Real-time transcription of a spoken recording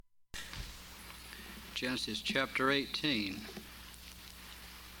Genesis chapter 18.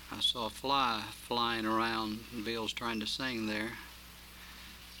 I saw a fly flying around, and Bill's trying to sing there.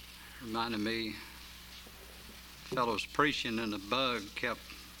 Reminded me, a fellow was preaching and a bug kept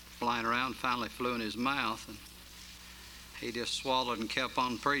flying around, finally flew in his mouth, and he just swallowed and kept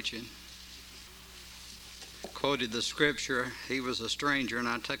on preaching. Quoted the scripture, he was a stranger and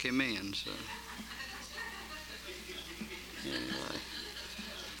I took him in. So anyway,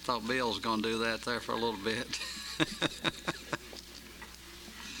 thought Bill was going to do that there for a little bit.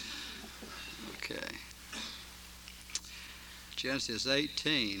 Okay. Genesis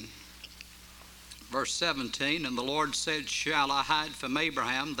 18, verse 17, and the Lord said, shall I hide from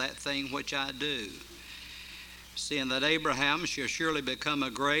Abraham that thing which I do? Seeing that Abraham shall surely become a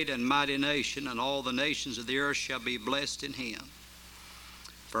great and mighty nation, and all the nations of the earth shall be blessed in him.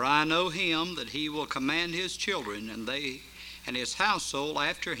 For I know him, that he will command his children, and his household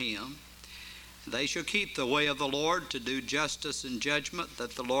after him. They shall keep the way of the Lord, to do justice and judgment,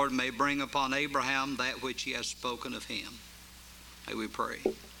 that the Lord may bring upon Abraham that which he has spoken of him. May we pray.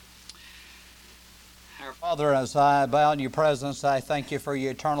 Our Father, as I bow in your presence, I thank you for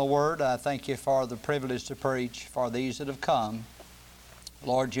your eternal word. I thank you for the privilege to preach for these that have come.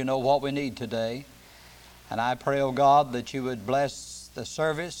 Lord, you know what we need today. And I pray, oh God, that you would bless the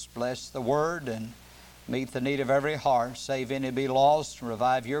service, bless the word, and meet the need of every heart. Save any be lost, and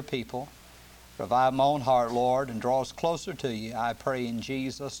revive your people. Revive my own heart, Lord, and draw us closer to you. I pray in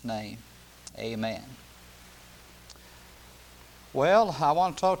Jesus' name. Amen. Well, I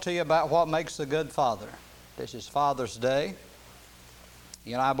want to talk to you about what makes a good father. This is Father's Day.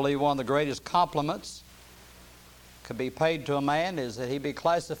 You know, I believe one of the greatest compliments could be paid to a man is that he be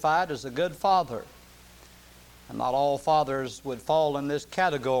classified as a good father. And not all fathers would fall in this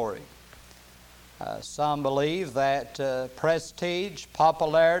category. Some believe that prestige,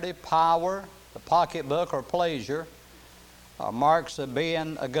 popularity, power, the pocketbook, or pleasure are marks of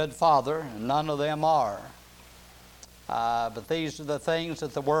being a good father, and none of them are. But these are the things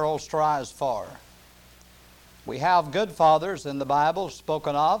that the world strives for. We have good fathers in the Bible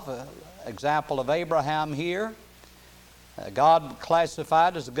spoken of. Example of Abraham here. God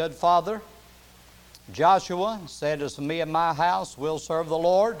classified as a good father. Joshua said, as for me and my house, we'll serve the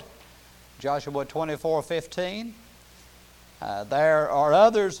Lord. Joshua 24:15. There are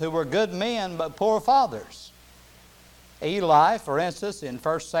others who were good men but poor fathers. Eli, for instance, in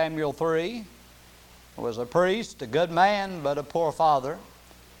 1 Samuel 3, was a priest, a good man, but a poor father.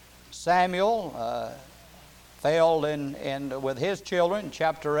 Samuel failed with his children,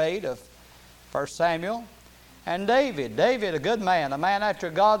 chapter 8 of 1 Samuel. And David, a good man, a man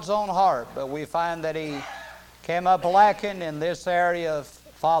after God's own heart, but we find that he came up lacking in this area of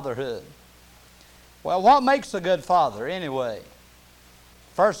fatherhood. Well, what makes a good father anyway?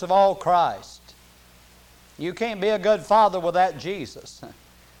 First of all, Christ. You can't be a good father without Jesus.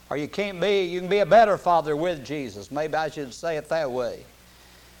 Or you can be a better father with Jesus. Maybe I should say it that way.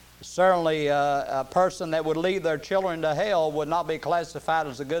 Certainly a person that would lead their children to hell would not be classified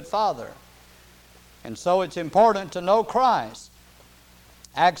as a good father. And so it's important to know Christ.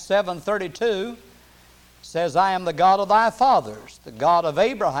 Acts 7:32 says, I am the God of thy fathers, the God of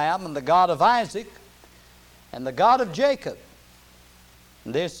Abraham and the God of Isaac and the God of Jacob.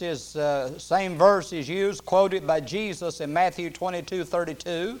 And this is same verse is used, quoted by Jesus in Matthew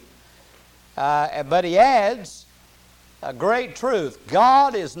 22:32. But he adds a great truth.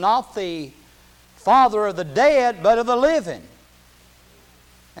 God is not the father of the dead, but of the living.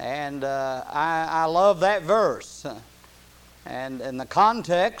 And I love that verse. And in the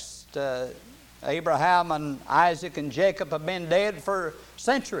context, Abraham and Isaac and Jacob have been dead for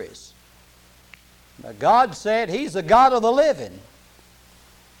centuries. But God said he's the God of the living.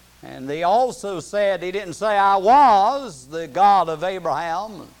 And he also said, he didn't say, I was the God of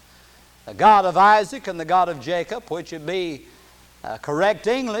Abraham, the God of Isaac, and the God of Jacob, which would be correct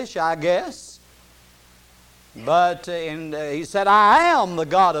English, I guess. But he said, I am the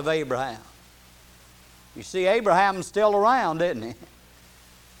God of Abraham. You see, Abraham's still around, isn't he? In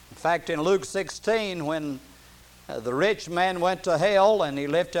fact, in Luke 16, when the rich man went to hell and he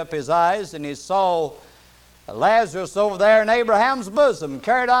lifted up his eyes and he saw Lazarus over there in Abraham's bosom,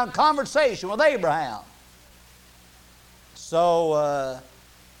 carried on conversation with Abraham. So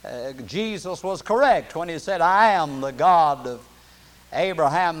Jesus was correct when he said, I am the God of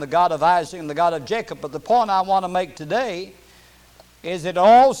Abraham, the God of Isaac, and the God of Jacob. But the point I want to make today is it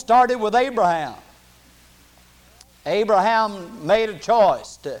all started with Abraham. Abraham made a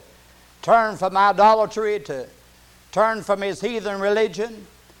choice to turn from idolatry, to turn from his heathen religion,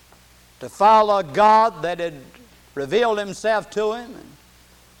 to follow a God that had revealed himself to him. And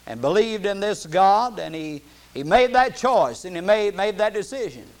and believed in this God, and he made that choice, and he made that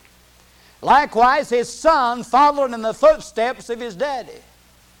decision. Likewise, his son followed in the footsteps of his daddy.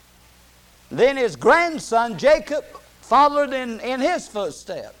 Then his grandson, Jacob, followed in his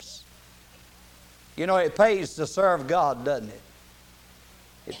footsteps. You know, it pays to serve God, doesn't it?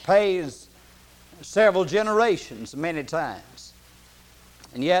 It pays several generations many times.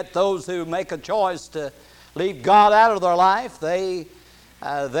 And yet those who make a choice to leave God out of their life, they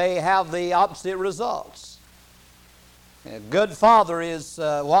have the opposite results. A good father is,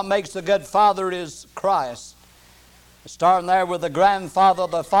 what makes a good father is Christ. Starting there with the grandfather,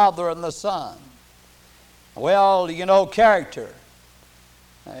 the father, and the son. Well, you know, character.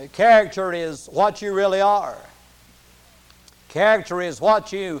 Character is what you really are. Character is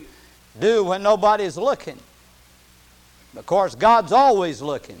what you do when nobody's looking. Of course, God's always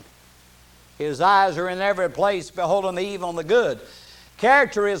looking. His eyes are in every place, beholding the evil and the good.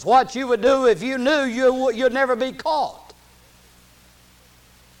 Character is what you would do if you knew you'd never be caught.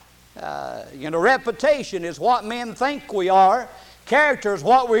 Reputation is what men think we are. Character is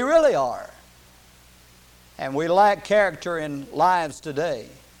what we really are. And we lack character in lives today.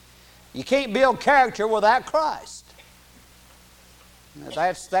 You can't build character without Christ.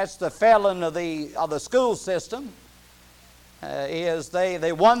 That's the failing of the school system. Is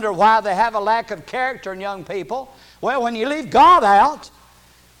they wonder why they have a lack of character in young people. Well, when you leave God out,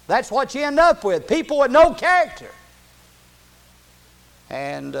 that's what you end up with. People with no character.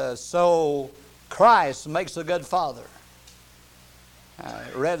 And so Christ makes a good father. I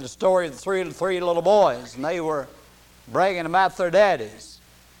read the story of the three little boys, and they were bragging about their daddies.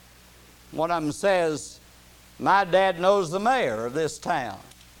 One of them says, "My dad knows the mayor of this town."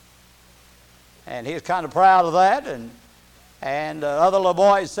 And he's kind of proud of that. And other little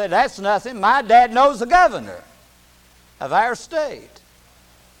boys said, "That's nothing. My dad knows the governor of our state."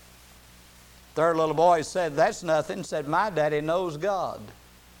 Third little boy said, "That's nothing." Said, "My daddy knows God."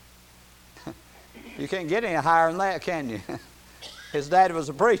 You can't get any higher than that, can you? His dad was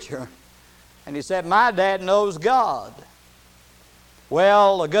a preacher. And he said, "My dad knows God."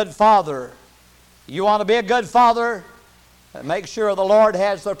 Well, a good father, you want to be a good father, make sure the Lord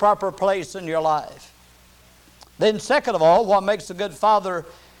has the proper place in your life. Then second of all, what makes a good father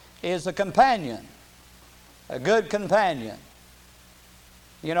is a companion. A good companion.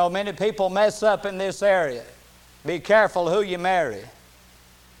 You know, many people mess up in this area. Be careful who you marry.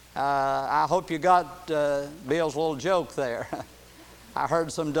 I hope you got Bill's little joke there. I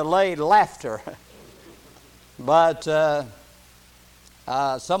heard some delayed laughter. But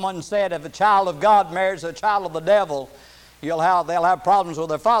someone said if a child of God marries a child of the devil, they'll have problems with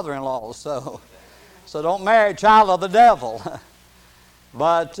their father-in-law. So don't marry a child of the devil.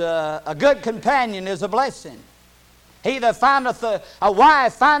 But a good companion is a blessing. He that findeth a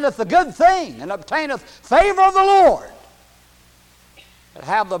wife findeth a good thing, and obtaineth favor of the Lord. But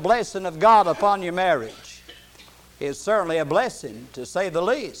have the blessing of God upon your marriage is certainly a blessing, to say the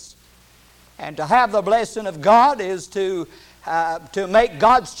least. And to have the blessing of God is to make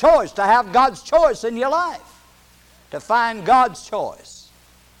God's choice, to have God's choice in your life, to find God's choice.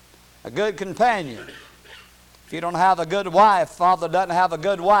 A good companion. If you don't have a good wife, father doesn't have a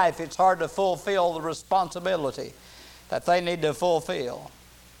good wife, it's hard to fulfill the responsibility that they need to fulfill.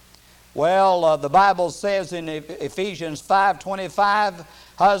 Well, the Bible says in Ephesians 5:25,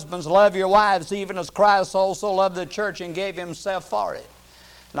 "Husbands, love your wives, even as Christ also loved the church and gave himself for it."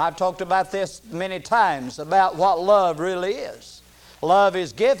 And I've talked about this many times, about what love really is. Love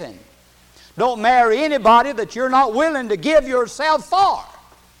is giving. Don't marry anybody that you're not willing to give yourself for.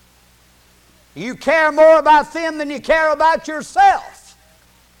 You care more about them than you care about yourself.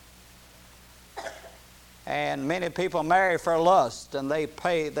 And many people marry for lust, and they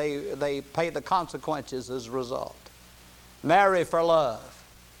pay the consequences as a result. Marry for love.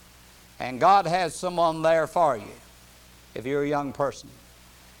 And God has someone there for you if you're a young person.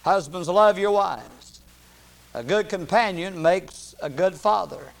 Husbands, love your wives. A good companion makes a good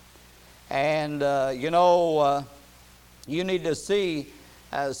father. And you need to see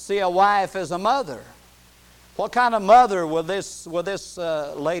a wife as a mother. What kind of mother will this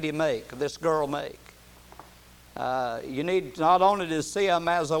lady make, this girl make? You need not only to see them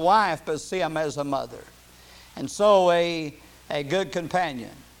as a wife, but see them as a mother. And so a good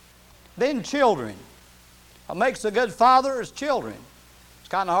companion. Then children. What makes a good father is children. It's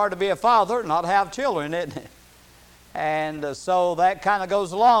kind of hard to be a father and not have children, isn't it? And so that kind of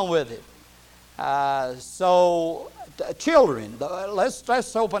goes along with it. Children.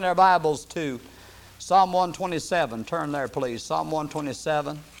 Let's open our Bibles to Psalm 127. Turn there, please. Psalm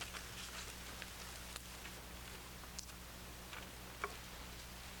 127.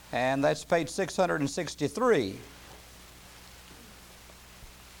 And that's page 663.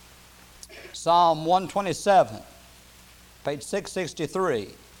 Psalm 127, page 663.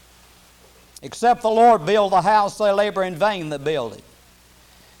 Except the Lord build the house, they labor in vain that build it.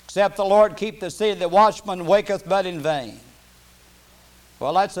 Except the Lord keep the city, the watchman waketh but in vain.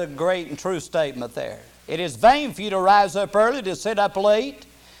 Well, that's a great and true statement there. It is vain for you to rise up early, to sit up late,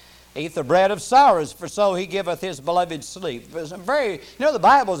 eat the bread of sorrows, for so he giveth his beloved sleep. It's the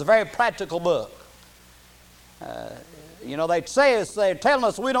Bible is a very practical book. They're telling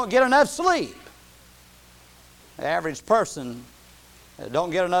us we don't get enough sleep. The average person don't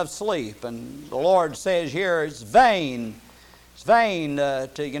get enough sleep, and the Lord says here it's vain. It's vain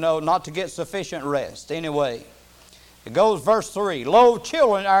not to get sufficient rest. Anyway, it goes verse 3. Lo,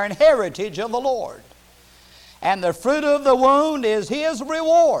 children are an heritage of the Lord, and the fruit of the womb is his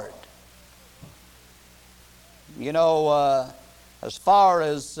reward. As far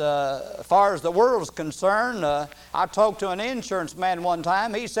as the world's concerned, I talked to an insurance man one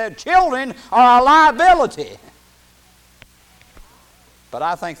time. He said, children are a liability. But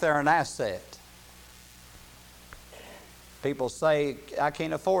I think they're an asset. People say, I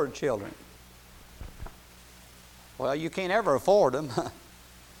can't afford children. Well, you can't ever afford them.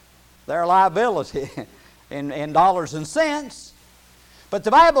 They're a liability in dollars and cents. But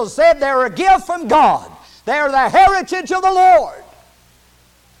the Bible said they're a gift from God. They're the heritage of the Lord.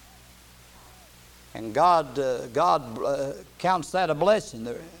 And God counts that a blessing.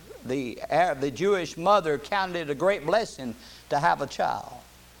 The Jewish mother counted it a great blessing to have a child.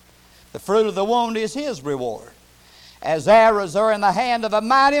 The fruit of the womb is his reward. As arrows are in the hand of a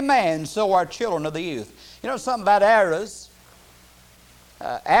mighty man, so are children of the youth. You know something about arrows?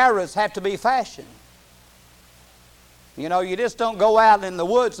 Arrows have to be fashioned. You just don't go out in the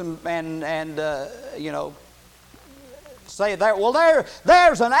woods and say that, well,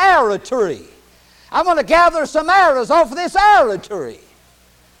 there's an arrow tree. I'm going to gather some arrows off of this arrow tree.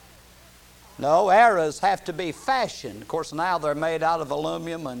 No, arrows have to be fashioned. Of course, now they're made out of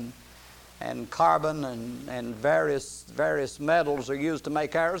aluminum and carbon and various metals are used to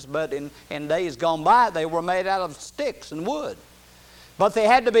make arrows, but in days gone by, they were made out of sticks and wood. But they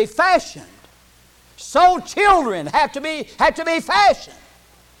had to be fashioned. So children have to be fashioned.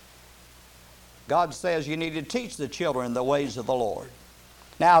 God says you need to teach the children the ways of the Lord.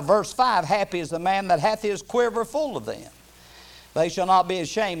 Now, verse 5, happy is the man that hath his quiver full of them. They shall not be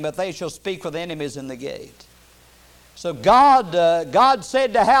ashamed, but they shall speak with enemies in the gate. So God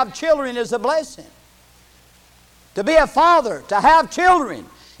said to have children is a blessing. To be a father, to have children,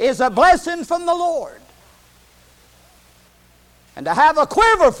 is a blessing from the Lord. And to have a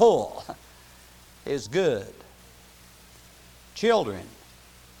quiver full is good. Children,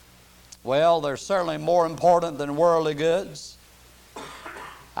 well, they're certainly more important than worldly goods.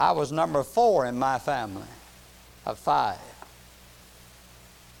 I was number 4 in my family of 5.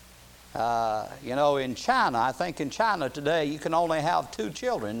 In China, I think in China today, you can only have 2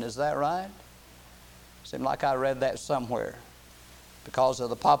 children. Is that right? Seemed like I read that somewhere because of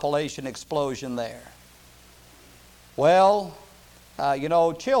the population explosion there. Well,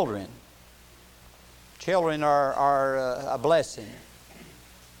 children are a blessing.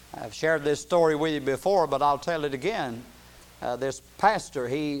 I've shared this story with you before, but I'll tell it again. This pastor,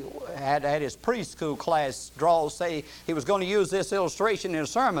 he had his preschool class say he was going to use this illustration in a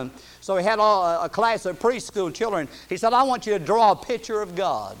sermon. So he had a class of preschool children. He said, I want you to draw a picture of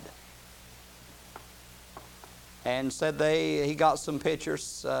God. And said he got some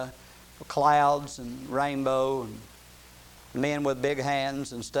pictures, clouds and rainbow and men with big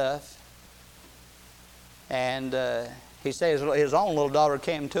hands and stuff. And he says his own little daughter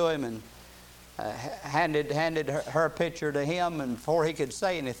came to him and handed her picture to him, and before he could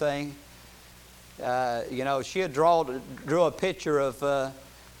say anything, she had drew a picture of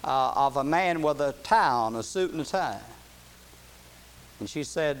a man with a tie on, a suit and a tie. And she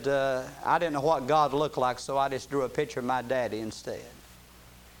said, I didn't know what God looked like, so I just drew a picture of my daddy instead.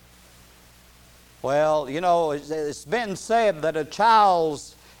 Well, it's been said that a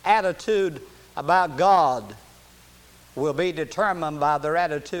child's attitude about God will be determined by their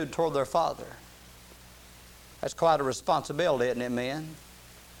attitude toward their father. That's quite a responsibility, isn't it, men?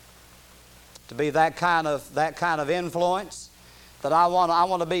 To be that kind of influence. That I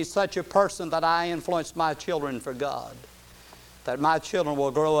want to be such a person that I influence my children for God. That my children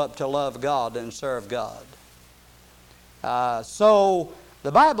will grow up to love God and serve God. So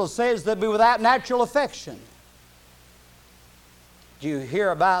the Bible says they'll be without natural affection. You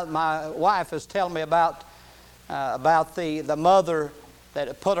hear about, my wife is telling me about the mother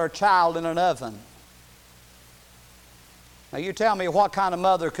that put her child in an oven. Now you tell me what kind of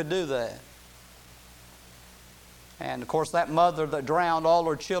mother could do that? And of course that mother that drowned all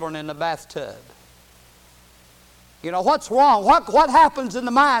her children in the bathtub. You know, what's wrong? What happens in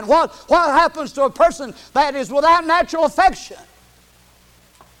the mind? What happens to a person that is without natural affection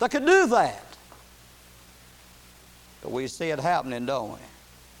that could do that? But we see it happening, don't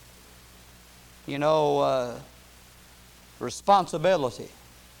we? You know, responsibility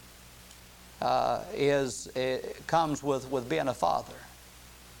comes with being a father.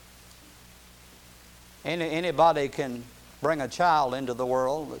 Anybody can bring a child into the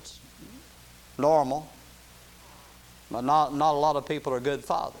world. It's normal. But not a lot of people are good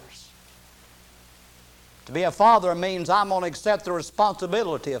fathers. To be a father means I'm going to accept the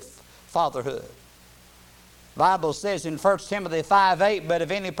responsibility of fatherhood. The Bible says in 1 Timothy 5:8, but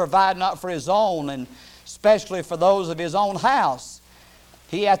if any provide not for his own, and especially for those of his own house,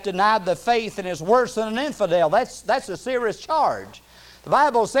 he hath denied the faith and is worse than an infidel. That's a serious charge. The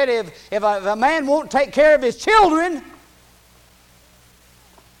Bible said if a man won't take care of his children,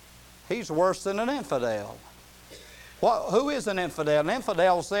 he's worse than an infidel. Who is an infidel? An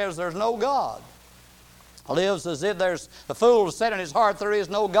infidel says there's no God. Lives as if there's a fool said in his heart there is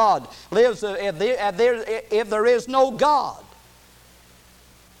no God. Lives if there is no God.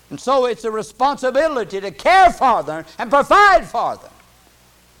 And so it's a responsibility to care for them and provide for them.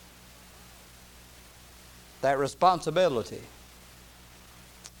 That responsibility.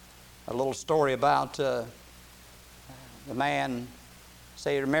 A little story about the man,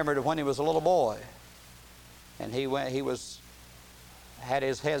 say he remembered when he was a little boy. And had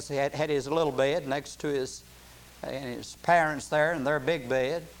his little bed next to his parents there in their big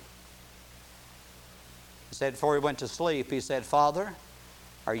bed. He said before he went to sleep, he said, Father,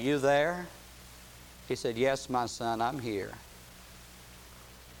 are you there? He said, yes, my son, I'm here.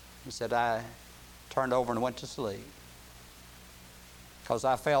 He said, I turned over and went to sleep because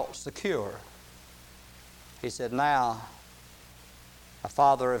I felt secure. He said, now a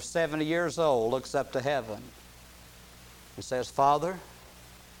father of 70 years old looks up to heaven and says, Father,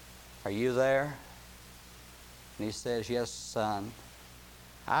 are you there? And he says, yes, son,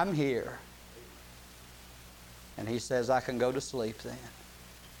 I'm here. And he says, I can go to sleep then.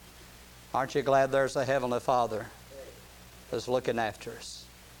 Aren't you glad there's a Heavenly Father that's looking after us?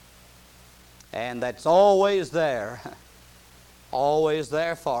 And that's always there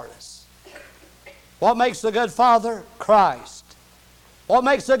for us. What makes a good father? Christ. What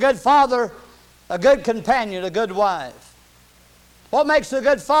makes a good father? A good companion, a good wife. What makes a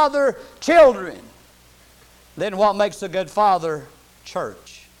good father? Children. Then what makes a good father?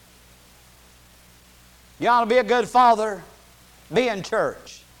 Church. You ought to be a good father, be in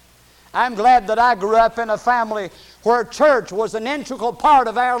church. I'm glad that I grew up in a family where church was an integral part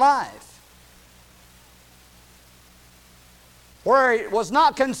of our life. Where it was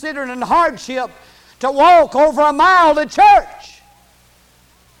not considered an hardship to walk over a mile to church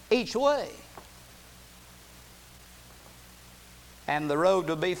each way. And the road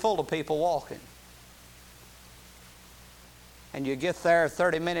would be full of people walking. And you get there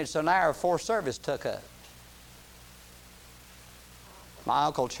 30 minutes an hour before service took up. My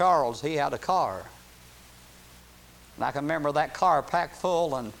Uncle Charles, he had a car. And I can remember that car packed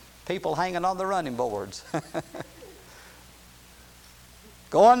full and people hanging on the running boards.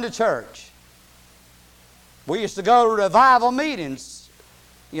 Going to church. We used to go to revival meetings,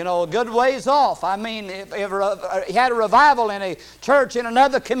 you know, a good ways off. I mean, if you had a revival in a church in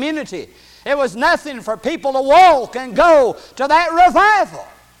another community, it was nothing for people to walk and go to that revival.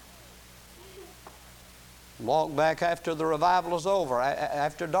 Walk back after the revival is over,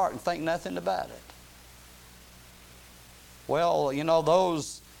 after dark, and think nothing about it. Well, you know,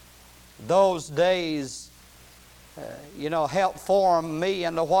 those days, helped form me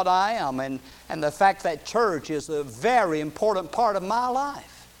into what I am, and the fact that church is a very important part of my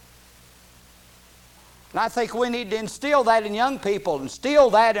life. And I think we need to instill that in young people, instill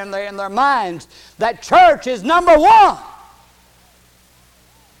that in their minds, that church is number one.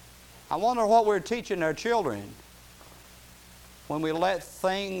 I wonder what we're teaching our children when we let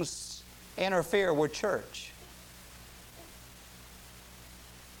things interfere with church.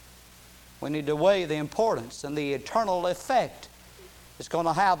 We need to weigh the importance and the eternal effect it's going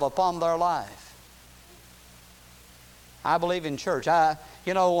to have upon their life. I believe in church.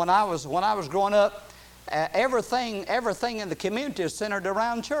 When I was growing up, everything in the community is centered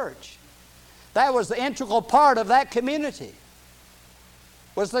around church. That was the integral part of that community.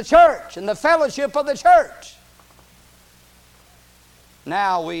 Was the church and the fellowship of the church.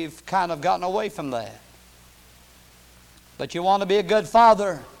 Now we've kind of gotten away from that. But you want to be a good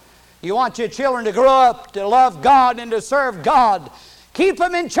father, You want your children to grow up to love God and to serve God. Keep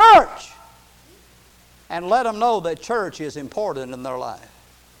them in church. And let them know that church is important in their life.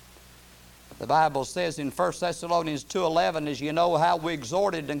 The Bible says in 1 Thessalonians 2:11, as you know how we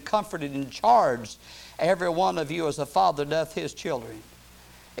exhorted and comforted and charged every one of you as a father doth his children.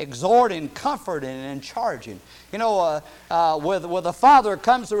 Exhorting, comforting, and charging. You know, with a father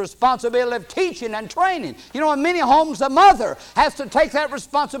comes the responsibility of teaching and training. You know, in many homes, the mother has to take that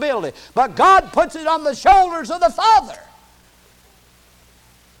responsibility. But God puts it on the shoulders of the father.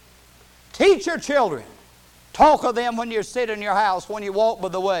 Teach your children. Talk of them when you sit in your house, when you walk by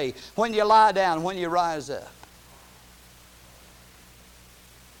the way, when you lie down, when you rise up.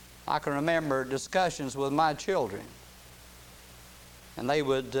 I can remember discussions with my children. And they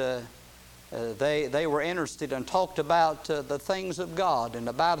would, they were interested and talked about the things of God and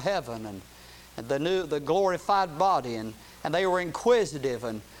about heaven and the glorified body, and they were inquisitive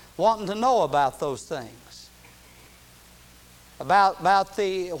and wanting to know about those things, about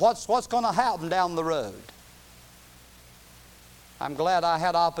what's going to happen down the road. I'm glad I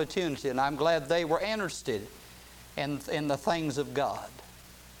had opportunity, and I'm glad they were interested in the things of God.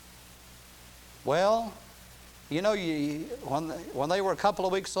 Well, you know, when they were a couple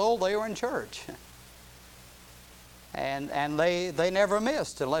of weeks old, they were in church. And they never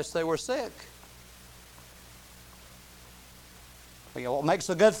missed unless they were sick. You know what makes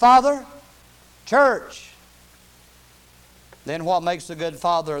a good father? Church. Then what makes a good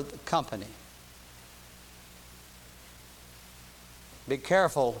father? Company. Be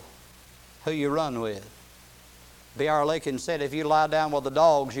careful who you run with. B.R. Lincoln said, if you lie down with the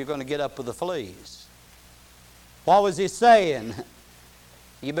dogs, you're going to get up with the fleas. What was he saying?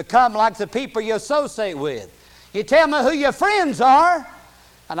 You become like the people you associate with. You tell me who your friends are,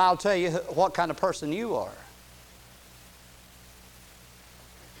 and I'll tell you what kind of person you are.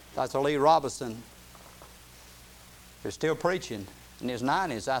 Dr. Lee Robinson is still preaching in his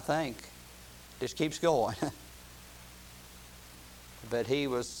 90s, I think. Just keeps going. But he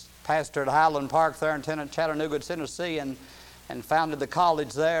was pastor at Highland Park there in Chattanooga, Tennessee, and founded the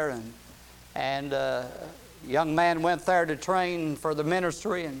college there. And a young man went there to train for the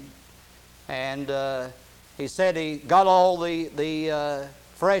ministry, and he said he got all the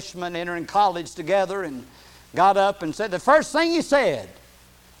freshmen entering college together and got up and said, the first thing he said,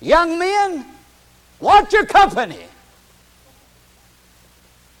 young men, watch your company.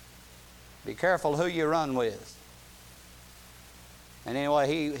 Be careful who you run with. And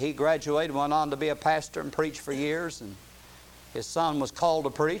anyway, he graduated, went on to be a pastor and preach for years, and his son was called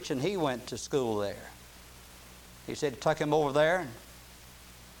to preach, and he went to school there. He said he took him over there,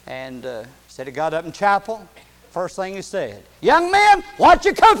 and said he got up in chapel. First thing he said, young man, watch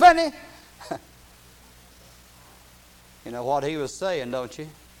your company. You know what he was saying, don't you?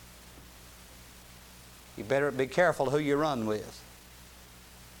 You better be careful who you run with.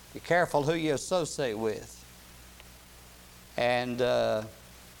 Be careful who you associate with. And the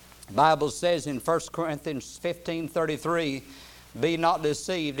Bible says in 1 Corinthians 15:33, be not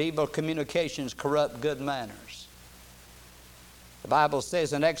deceived, evil communications corrupt good manners. The Bible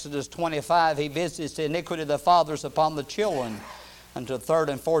says in Exodus 25, he visits the iniquity of the fathers upon the children unto the third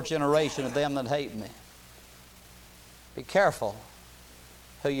and fourth generation of them that hate me. Be careful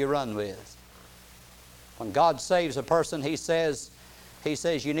who you run with. When God saves a person, He says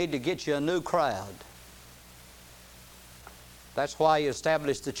you need to get you a new crowd. That's why He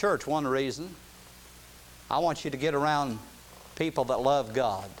established the church, one reason. I want you to get around people that love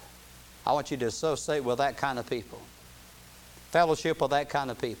God. I want you to associate with that kind of people. Fellowship with that kind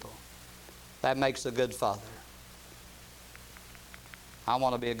of people. That makes a good father. I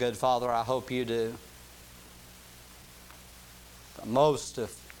want to be a good father. I hope you do. Most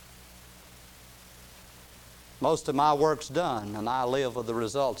of my work's done, and I live with the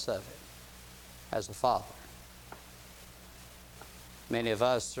results of it as a father. Many of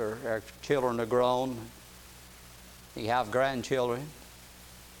us, our children are grown. You have grandchildren.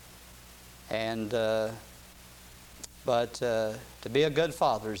 But to be a good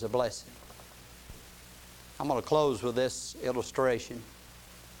father is a blessing. I'm going to close with this illustration.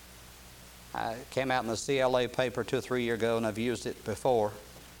 I came out in the CLA paper 2 or 3 years ago, and I've used it before.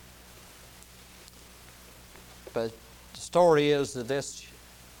 But the story is that this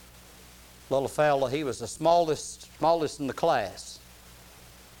little fella, he was the smallest in the class.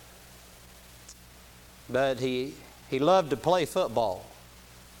 But he loved to play football.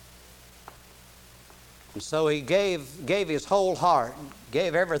 And so he gave his whole heart,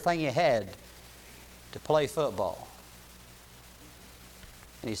 gave everything he had to play football.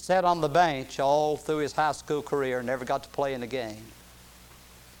 And he sat on the bench all through his high school career and never got to play in a game.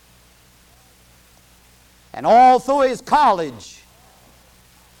 And all through his college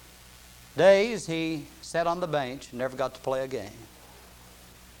days, he sat on the bench and never got to play a game.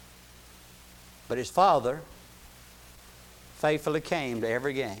 But his father faithfully came to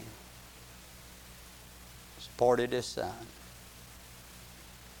every game, supported his son.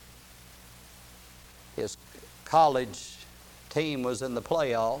 His college team was in the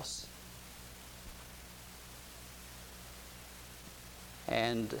playoffs,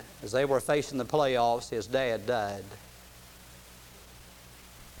 and as they were facing the playoffs, his dad died.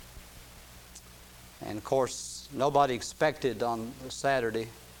 And of course, nobody expected on Saturday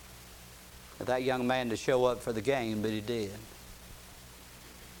that young man to show up for the game, but he did.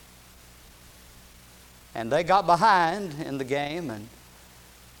 And they got behind in the game, and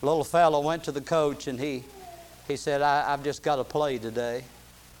the little fellow went to the coach, and he said, I've just got to play today.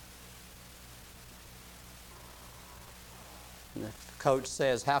 And the coach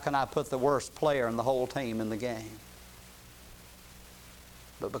says, how can I put the worst player in the whole team in the game?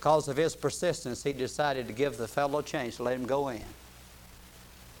 But because of his persistence, he decided to give the fellow a chance to let him go in.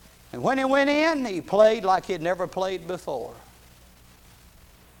 And when he went in, he played like he'd never played before.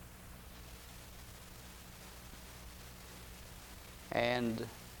 And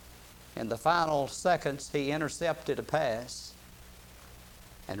in the final seconds, he intercepted a pass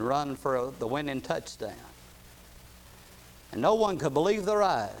and run for the winning touchdown. And no one could believe their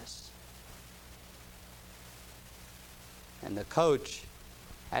eyes. And the coach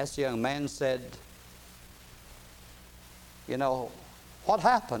asked the young man, said, you know, what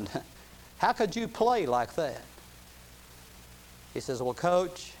happened? How could you play like that? He says, well,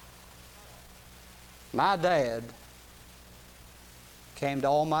 Coach, my dad came to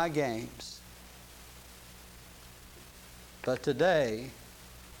all my games. But today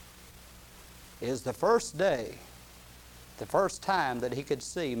is the first day, the first time that he could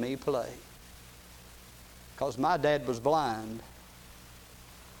see me play. Because my dad was blind.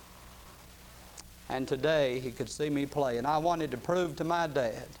 And today he could see me play. And I wanted to prove to my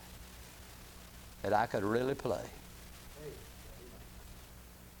dad that I could really play.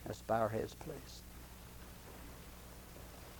 Let's bow our heads, please.